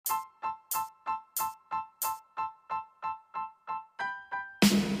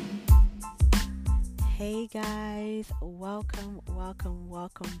Hey guys, welcome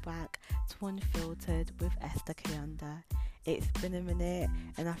back to Unfiltered with Esther Kayanda. It's been a minute,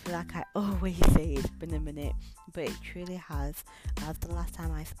 and I feel like I always say it's been a minute, but it truly has, as the last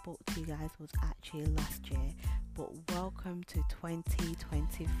time I spoke to you guys was actually last year. But welcome to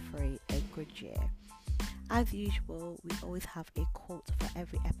 2023, a good year. As usual, we always have a quote for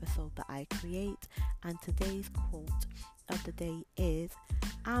every episode that I create, and today's quote of the day is,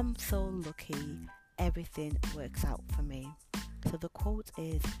 "I'm so lucky, everything works out for me." So the quote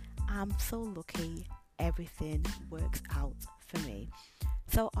is, "I'm so lucky, everything works out for me."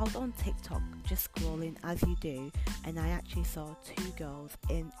 So I was on TikTok just scrolling as you do, and I actually saw two girls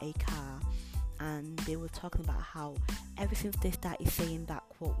in a car, and they were talking about how ever since they started saying that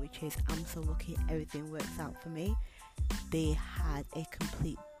quote, which is "I'm so lucky, everything works out for me," they had a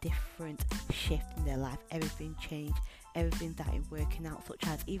complete different shift in their life. Everything changed, everything started working out, such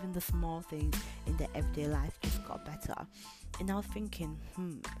as even the small things in their everyday life just got better. And I was thinking,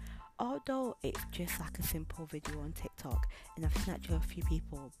 although it's just like a simple video on TikTok, and I've seen actually a few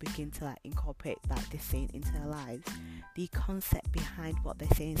people begin to incorporate this saying into their lives, the concept behind what they're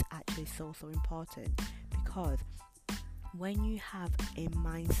saying is actually so important, because when you have a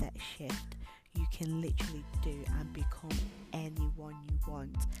mindset shift, you can literally do and become anyone you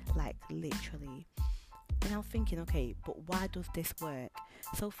want, literally. And I was thinking, okay, but why does this work?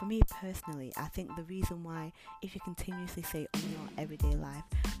 So for me personally, I think the reason why, if you continuously say on your everyday life,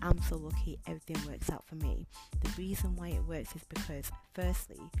 "I'm so lucky, everything works out for me," the reason why it works is because,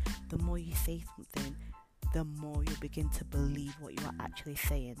 firstly, the more you say something, the more you begin to believe what you are actually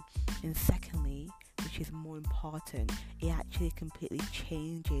saying. And secondly, which is more important, it actually completely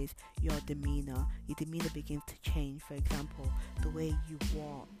changes your demeanor. Your demeanor begins to change. For example, the way you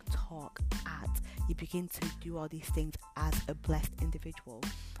walk, talk, act, you begin to do all these things as a blessed individual.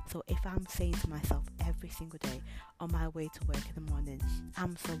 So if I'm saying to myself every single day on my way to work in the morning,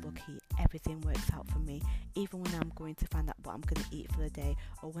 "I'm so lucky, everything works out for me," even when I'm going to find out what I'm going to eat for the day,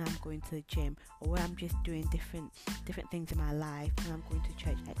 or when I'm going to the gym, or when I'm just doing different things in my life, when I'm going to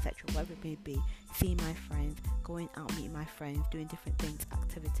church, etc., whatever it may be, seeing my friends, going out meeting my friends, doing different things,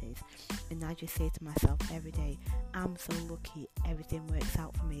 activities, and I just say to myself every day, "I'm so lucky, everything works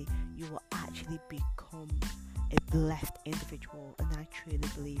out for me," you will actually become a blessed individual. And I truly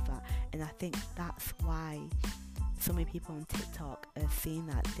believe that, and I think that's why so many people on TikTok are seeing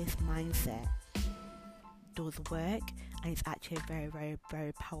that this mindset does work, and it's actually a very, very,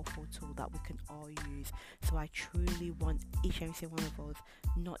 very powerful tool that we can all use. So I truly want each and every single one of us,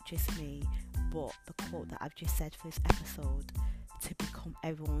 not just me, but the quote that I've just said for this episode, to become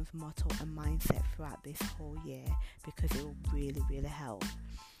everyone's motto and mindset throughout this whole year, because it will really, really help.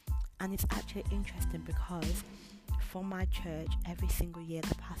 And it's actually interesting because for my church, every single year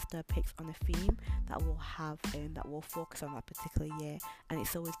the pastor picks on a theme that will have that will focus on that particular year, and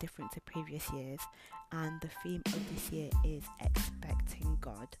it's always different to previous years. And the theme of this year is expecting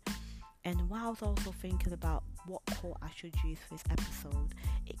God. And while I was also thinking about what quote I should use for this episode,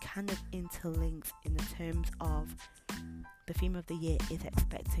 it kind of interlinks in the terms of the theme of the year is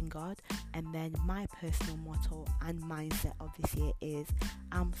expecting God, and then my personal motto and mindset of this year is,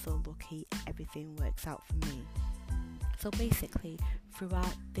 "I'm so lucky, everything works out for me." So basically,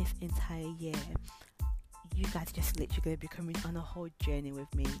 throughout this entire year, you guys are just literally going to be coming on a whole journey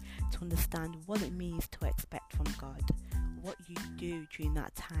with me to understand what it means to expect from God, what you do during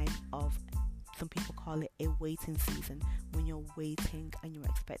that time of, some people call it a waiting season, when you're waiting and you're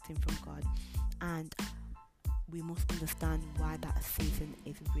expecting from God. And we must understand why that season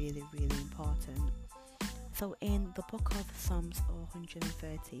is really, really important. So in the book of Psalms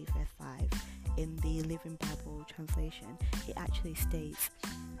 130 verse 5, in the Living Bible translation, it actually states,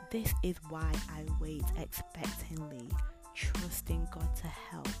 "This is why I wait expectantly, trusting God to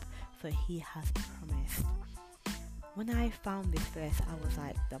help, for He has promised." When I found this verse, I was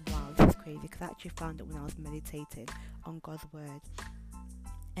like, wow, this is crazy, because I actually found it when I was meditating on God's word.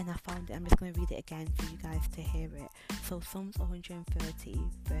 And I found it, I'm just going to read it again for you guys to hear it. So Psalms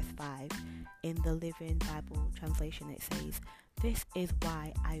 130 verse 5, in the Living Bible translation, it says, "This is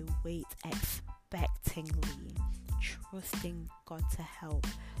why I wait expectingly, trusting God to help,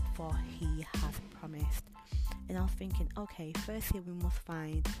 for He has promised." And I was thinking, okay, firstly we must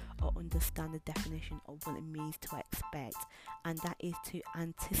find or understand the definition of what it means to expect, and that is to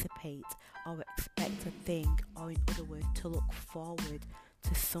anticipate or expect a thing, or in other words, to look forward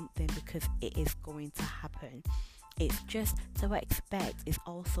to something because it is going to happen. It's just, to expect is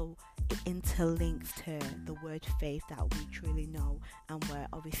also, it interlinks to the word faith that we truly know and we're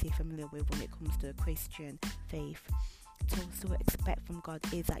obviously familiar with when it comes to Christian faith. to expect from God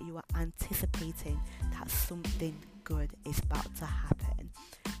is that you are anticipating that something good is about to happen.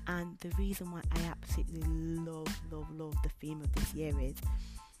 And the reason why I absolutely love the theme of this year is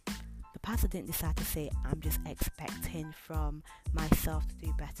the pastor didn't decide to say, I'm just expecting from myself to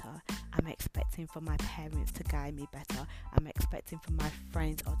do better. I'm expecting from my parents to guide me better. I'm expecting from my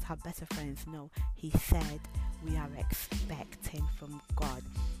friends or to have better friends. No, he said we are expecting from God.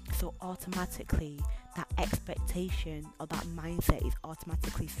 So automatically, that expectation or that mindset is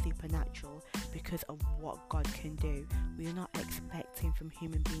automatically supernatural because of what God can do. We are not expecting from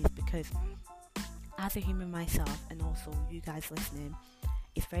human beings because as a human myself and also you guys listening,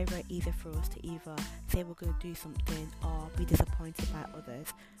 it's very, very easy for us to either say we're going to do something or be disappointed by others.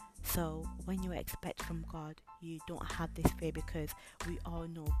 So when you expect from God, you don't have this fear because we all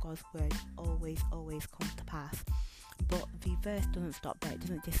know God's word always comes to pass. But the verse doesn't stop there. It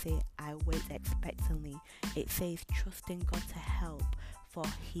doesn't just say, I wait expectantly. It says, trusting God to help, for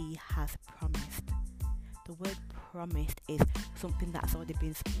he has promised. The word promised is something that's already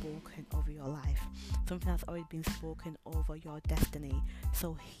been spoken over your life, something that's already been spoken over your destiny.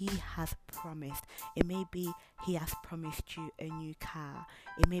 So he has promised. It may be he has promised you a new car.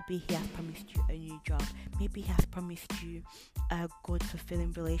 It may be he has promised you a new job. Maybe he has promised you a good,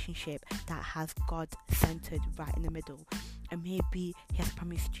 fulfilling relationship that has God centered right in the middle. And maybe he has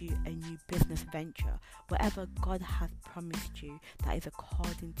promised you a new business venture. Whatever God has promised you that is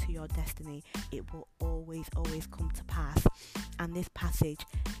according to your destiny, it will always come to pass. And this passage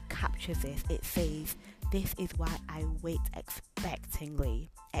captures this. It says, this is why I wait expectantly,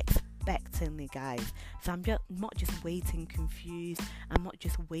 guys. So I'm not just waiting confused. I'm not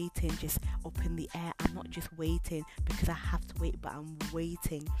just waiting just up in the air. I'm not just waiting because I have to wait, but I'm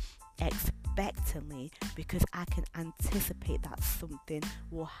waiting expectantly because I can anticipate that something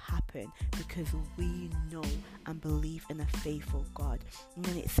will happen because we know and believe in a faithful God. And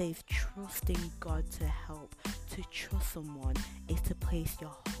then it says trusting God to help. To trust someone is to place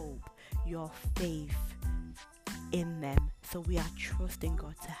your hope, your faith in them. So we are trusting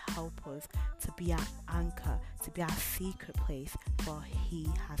God to help us, to be our anchor, to be our secret place, for he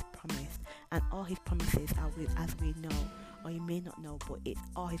has promised. And all his promises are as we know, or you may not know, but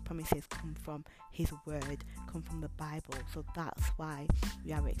all his promises come from his word, come from the Bible. So that's why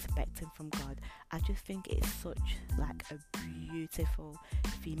we are expecting from God. I just think it's such like a beautiful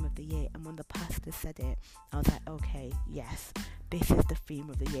theme of the year. And when the pastor said it, I was like, okay, yes, this is the theme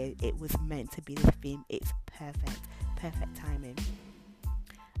of the year. It was meant to be this theme. It's perfect timing.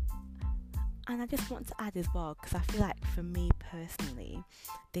 And I just want to add as well, because I feel like for me personally,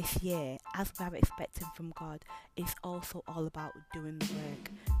 this year, as we are expecting from God, it's also all about doing the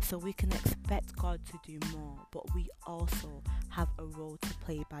work. So we can expect God to do more, but we also have a role to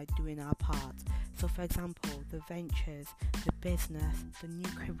play by doing our part. So for example, the ventures, the business, the new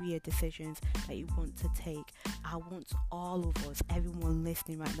career decisions that you want to take, I want all of us, everyone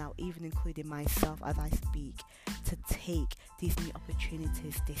listening right now, even including myself as I speak, to take these new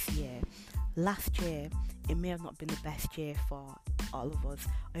opportunities this year. Last year, it may have not been the best year for all of us,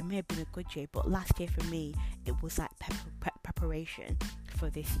 or it may have been a good year, but last year for me, it was like preparation for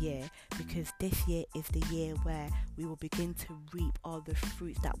this year, because this year is the year where we will begin to reap all the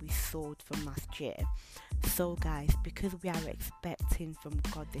fruits that we sowed from last year. So guys, because we are expecting from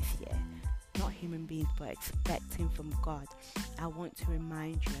God this year, not human beings, but expecting from God, I want to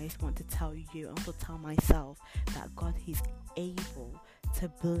remind you, I just want to tell you, and also tell myself, that God is able to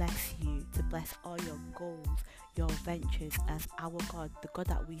bless you, to bless all your goals, your ventures, as our God, the God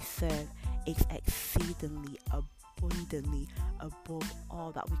that we serve, is exceedingly abundantly above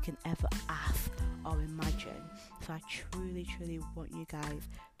all that we can ever ask or imagine. So I truly want you guys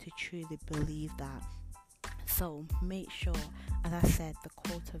to truly believe that. So make sure, as I said, the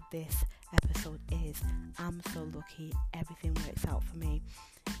quote of this episode is, I'm so lucky, everything works out for me.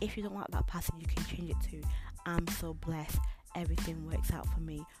 If you don't like that passage, you can change it to, I'm so blessed, everything works out for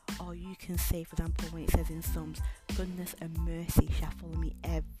me. Or you can say, for example, when it says in Psalms, goodness and mercy shall follow me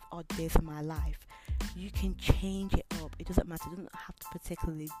all days of my life. You can change it up. It doesn't matter. It doesn't have to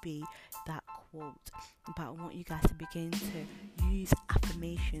particularly be that quote. But I want you guys to begin to use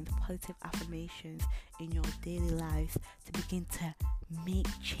affirmations, positive affirmations in your daily lives to begin to make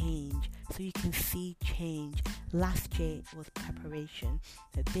change, so you can see change. Last year was preparation.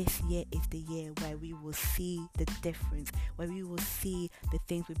 So this year is the year where we will see the difference, where we will see the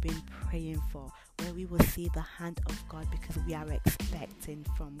things we've been praying for, where we will see the hand of God, because we are expecting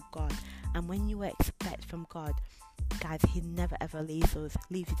from God. And when you expect from God, guys, he never ever leaves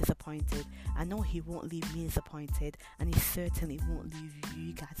you disappointed. I know he won't leave me disappointed, and he certainly won't leave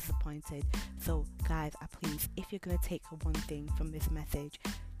you guys disappointed. disappointed. So guys, please, if you're going to take one thing from this message,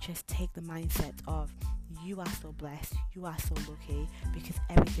 just take the mindset of you are so blessed, you are so lucky, because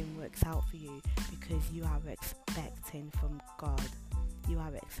everything works out for you, because you are expecting from God. You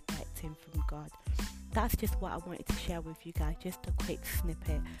are expecting from God. That's just what I wanted to share with you guys, just a quick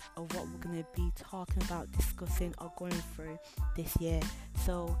snippet of what we're going to be talking about, discussing, or going through this year.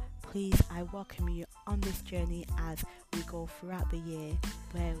 So please, I welcome you on this journey as we go throughout the year,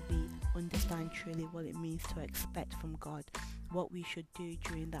 where we understand truly what it means to expect from God, what we should do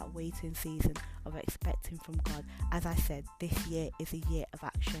during that waiting season of expecting from God. As I said, this year is a year of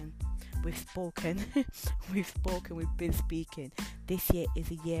action. We've spoken, we've been speaking. This year is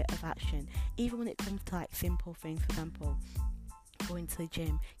a year of action. Even when it comes to like simple things, for example, going to the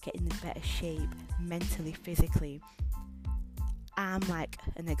gym, getting in better shape, mentally, physically. I'm like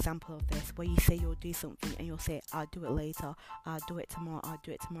an example of this, where you say you'll do something and you'll say, I'll do it later, I'll do it tomorrow,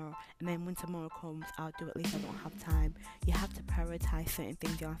 and then when tomorrow comes, I'll do it later, I don't have time. You have to prioritize certain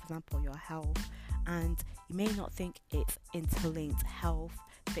things in your life, for example, your health, and you may not think it's interlinked, health,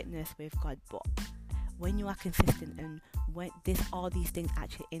 fitness with God, but when you are consistent and when all these things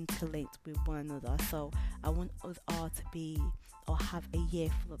actually interlinked with one another. So I want us all to be or have a year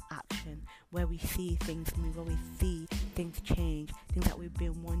full of action, where we see things move, where we see things change, things that we've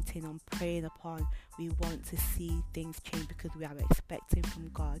been wanting and praying upon. We want to see things change because we are expecting from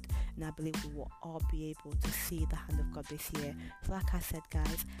God, and I believe we will all be able to see the hand of God this year. So like I said,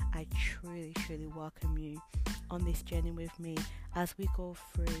 guys, I truly welcome you on this journey with me as we go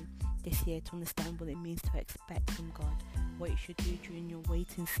through this year to understand what it means to expect from God, what you should do during your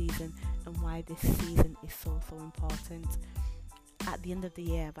waiting season, and why this season is so important. At the end of the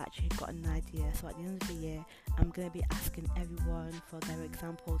year, I've actually got an idea. So at the end of the year, I'm going to be asking everyone for their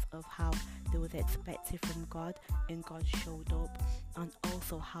examples of how they was expected from God and God showed up, and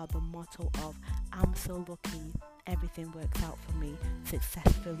also how the motto of I'm so lucky, everything works out for me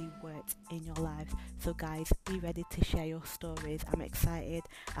successfully worked in your lives. So guys, be ready to share your stories. I'm excited.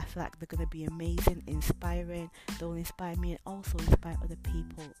 I feel like they're going to be amazing, inspiring. They'll inspire me and also inspire other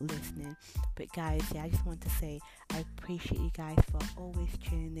people listening. But guys, I just want to say I appreciate you guys for always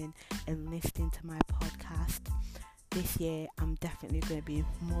tuning in and listening to my podcast. This year I'm definitely going to be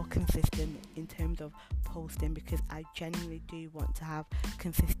more consistent in terms of posting, because I genuinely do want to have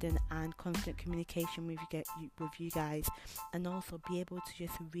consistent and constant communication with you guys, and also be able to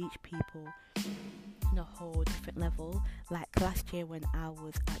just reach people on a whole different level. Like last year when I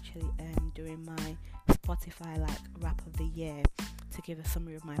was actually doing my Spotify like wrap of the year to give a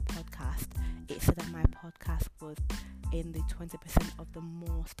summary of my podcast, it said that my podcast was in the 20% of the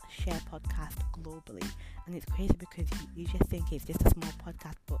most shared podcast globally. And it's crazy because you just think it's just a small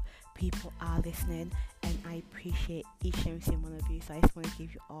podcast, but people are listening, and I appreciate each and every single one of you. So I just want to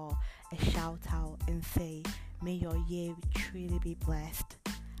give you all a shout out and say, may your year truly be blessed.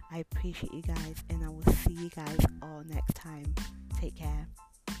 I appreciate you guys, and I will see you guys all next time. Take care.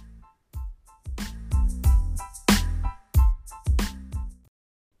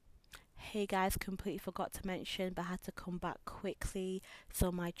 Hey guys, completely forgot to mention, but I had to come back quickly.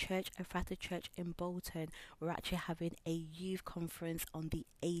 So my church, Ephrata Church in Bolton, we're actually having a youth conference on the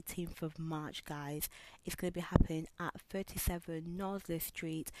 18th of March, guys. It's going to be happening at 37 Norsley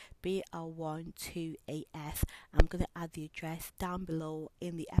Street, BL12AS. I'm going to add the address down below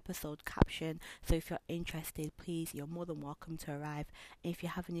in the episode caption. So if you're interested, please, you're more than welcome to arrive. And if you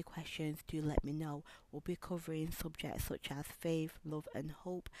have any questions, do let me know. We'll be covering subjects such as faith, love and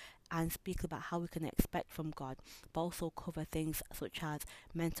hope, and speak about how we can expect from God, but also cover things such as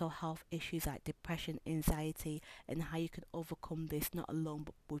mental health issues like depression, anxiety, and how you can overcome this not alone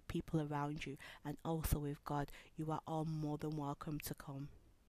but with people around you and also with God. You are all more than welcome to come.